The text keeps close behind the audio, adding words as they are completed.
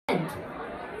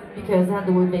because it had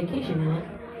the word vacation in it.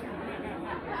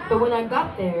 But when I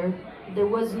got there, there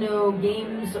was no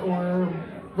games or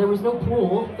there was no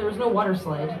pool, there was no water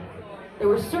slide. There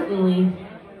were certainly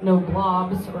no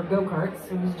blobs or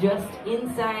go-karts. It was just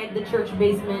inside the church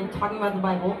basement talking about the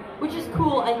Bible, which is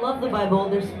cool. I love the Bible.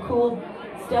 There's some cool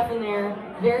stuff in there.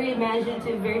 Very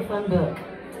imaginative, very fun book.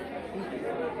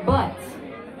 But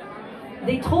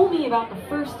they told me about the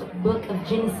first book of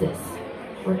Genesis,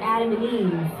 where Adam and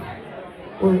Eve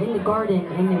were in the garden,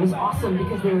 and it was awesome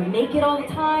because they were naked all the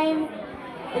time,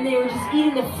 and they were just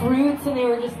eating the fruits, and they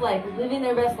were just like living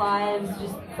their best lives,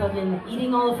 just fucking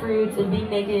eating all the fruits and being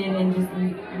naked and just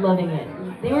loving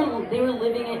it. They were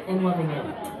living it and loving it.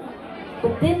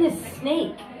 But then this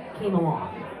snake came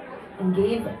along and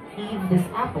gave Eve this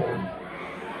apple,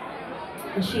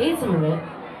 and she ate some of it.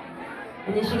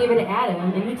 And then she gave it to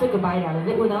Adam, and he took a bite out of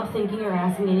it without thinking or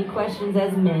asking any questions,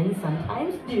 as men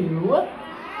sometimes do.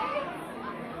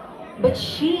 But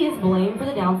she is blamed for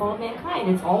the downfall of mankind.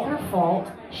 It's all her fault.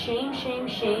 Shame, shame,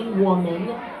 shame,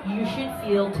 woman. You should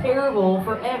feel terrible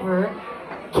forever.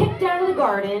 Kicked out of the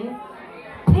garden.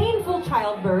 Painful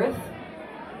childbirth.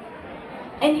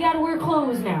 And you gotta wear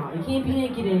clothes now. You can't be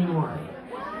naked anymore.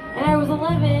 And I was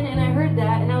 11, and I heard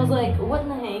that, and I was like, what in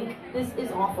the hank? This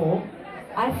is awful.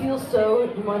 I feel so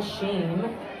much shame,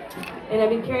 and I've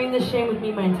been carrying this shame with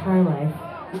me my entire life.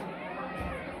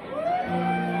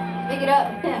 Pick it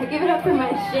up. Give it up for my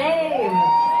shame.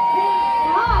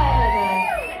 God.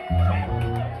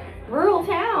 Rural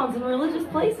towns and religious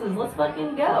places. Let's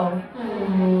fucking go.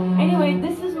 Anyway,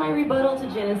 this is my rebuttal to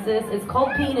Genesis. It's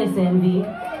called Penis Envy.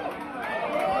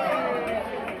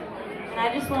 And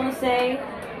I just want to say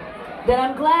that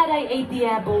I'm glad I ate the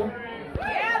apple.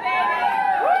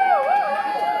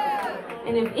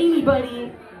 And if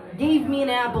anybody gave me an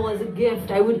apple as a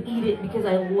gift, I would eat it because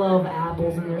I love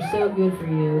apples and they're so good for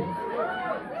you.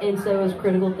 And so is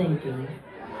critical thinking.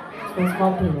 So it's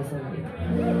called Penis Envy.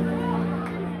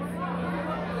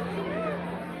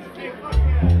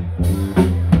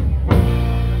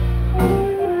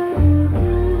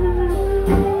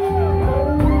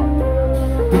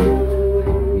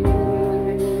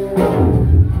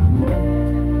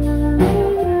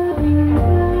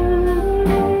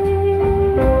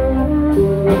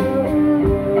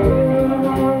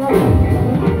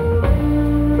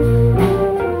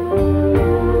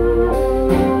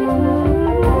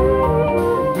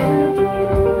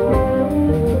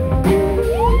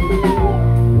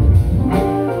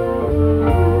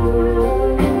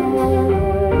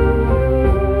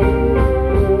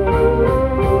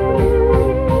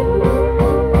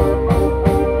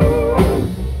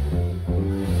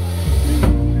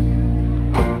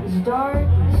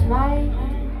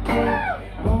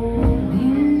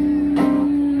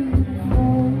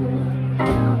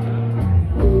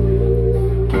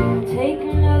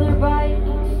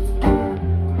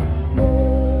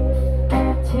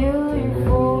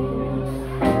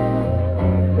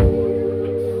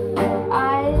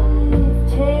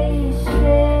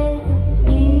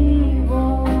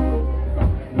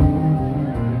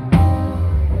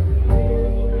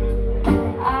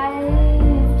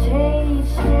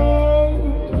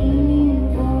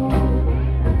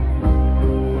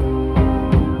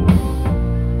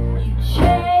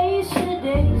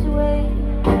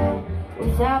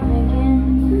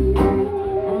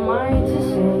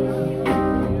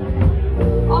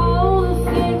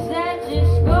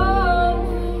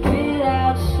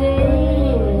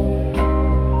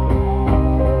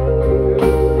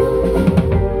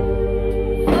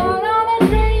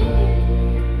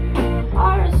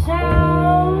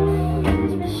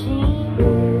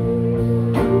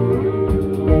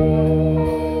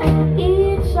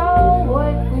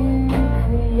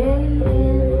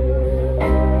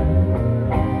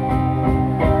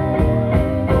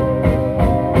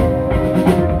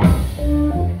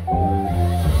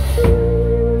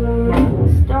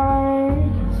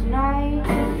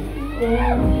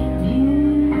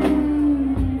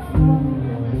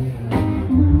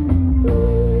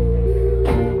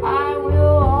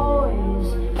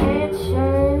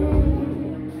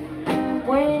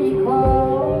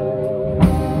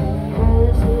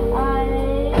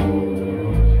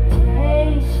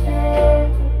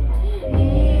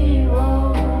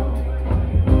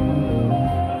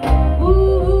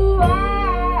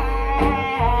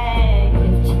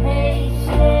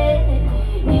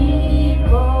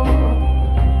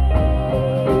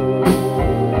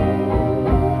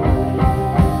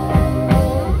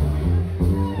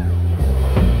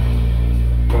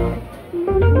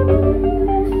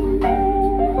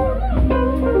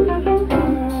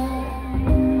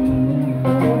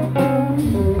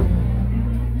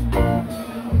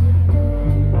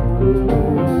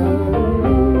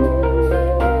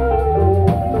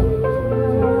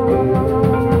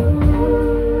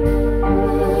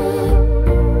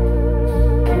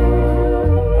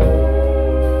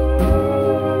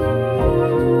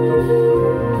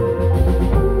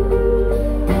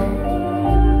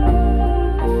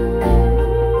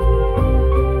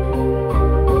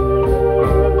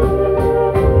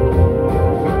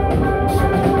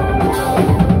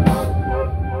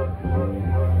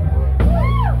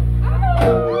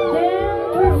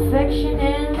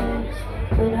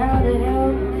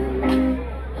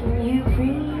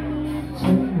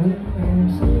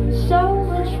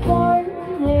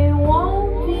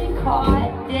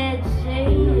 dead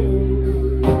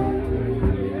saying.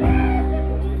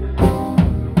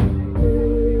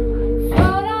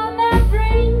 Float on that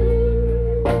dream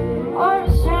or a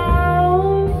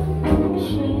sound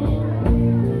machine.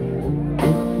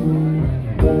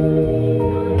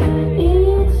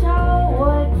 It's all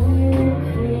what we're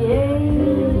creating.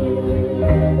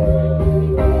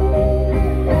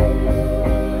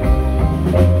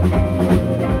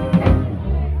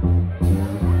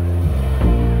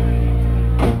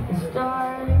 It's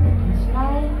dark, it's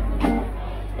night,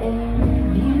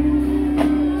 and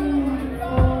beautiful.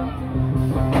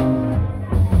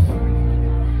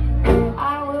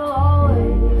 I will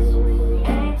always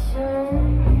answer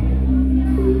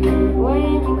when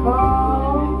you call.